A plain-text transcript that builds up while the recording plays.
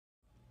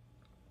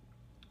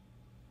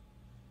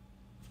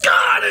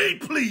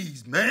ain't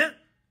pleased, man.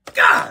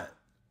 God.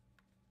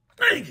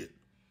 Dang it.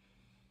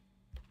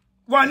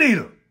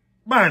 Juanita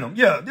Bynum.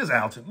 Yeah, this is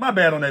Alton. My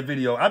bad on that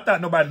video. I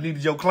thought nobody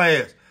needed your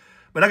class.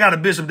 But I got a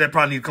bishop that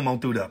probably need to come on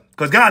through there.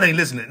 Because God ain't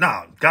listening.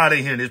 No, God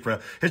ain't hearing his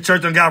prayer. His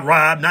church done got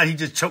robbed. Now he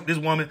just choked this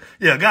woman.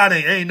 Yeah, God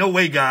ain't no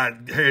way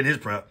God hearing his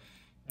prayer.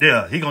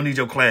 Yeah, he gonna need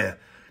your class.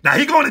 Now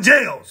he going to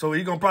jail. So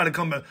he gonna probably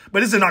come back.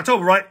 But it's in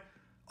October, right?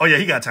 Oh yeah,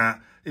 he got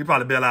time. He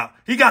probably bail out.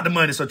 He got the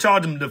money, so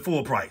charge him the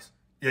full price.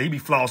 Yeah, he be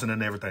flossing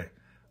and everything.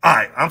 All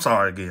right, I'm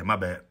sorry again. My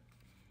bad.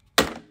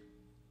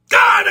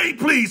 God ain't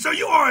pleased, so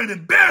you are an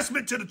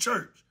embarrassment to the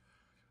church.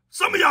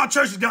 Some of y'all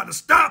churches got to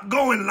stop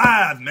going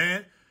live,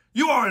 man.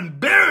 You are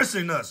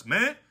embarrassing us,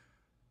 man.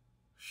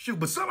 Shoot,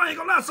 but somebody ain't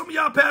gonna lie. Some of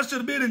y'all pastors should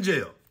have been in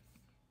jail.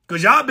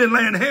 Because y'all been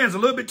laying hands a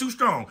little bit too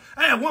strong.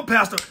 I had one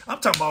pastor, I'm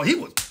talking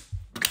about,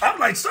 I'm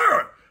like,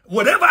 sir,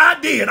 whatever I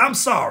did, I'm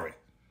sorry.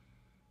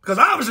 Because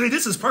obviously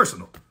this is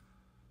personal.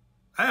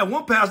 I had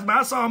one pastor, man,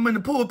 I saw him in the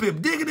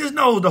pulpit digging his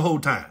nose the whole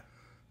time.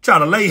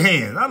 Trying to lay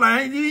hands. I'm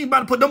like, you ain't about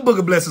to put them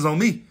booger blessings on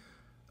me.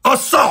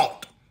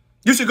 Assault.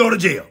 You should go to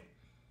jail.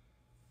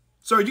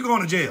 Sir, you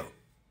going to jail.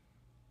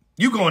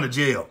 You going to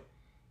jail.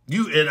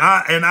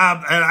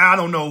 I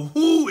don't know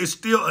who is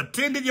still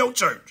attending your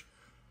church.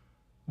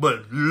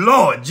 But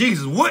Lord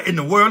Jesus, what in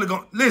the world are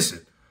going?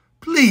 Listen,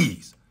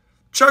 please,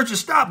 churches,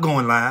 stop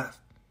going live.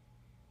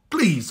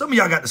 Please, some of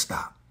y'all got to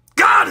stop.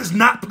 God is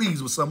not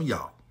pleased with some of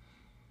y'all.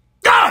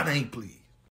 God ain't pleased.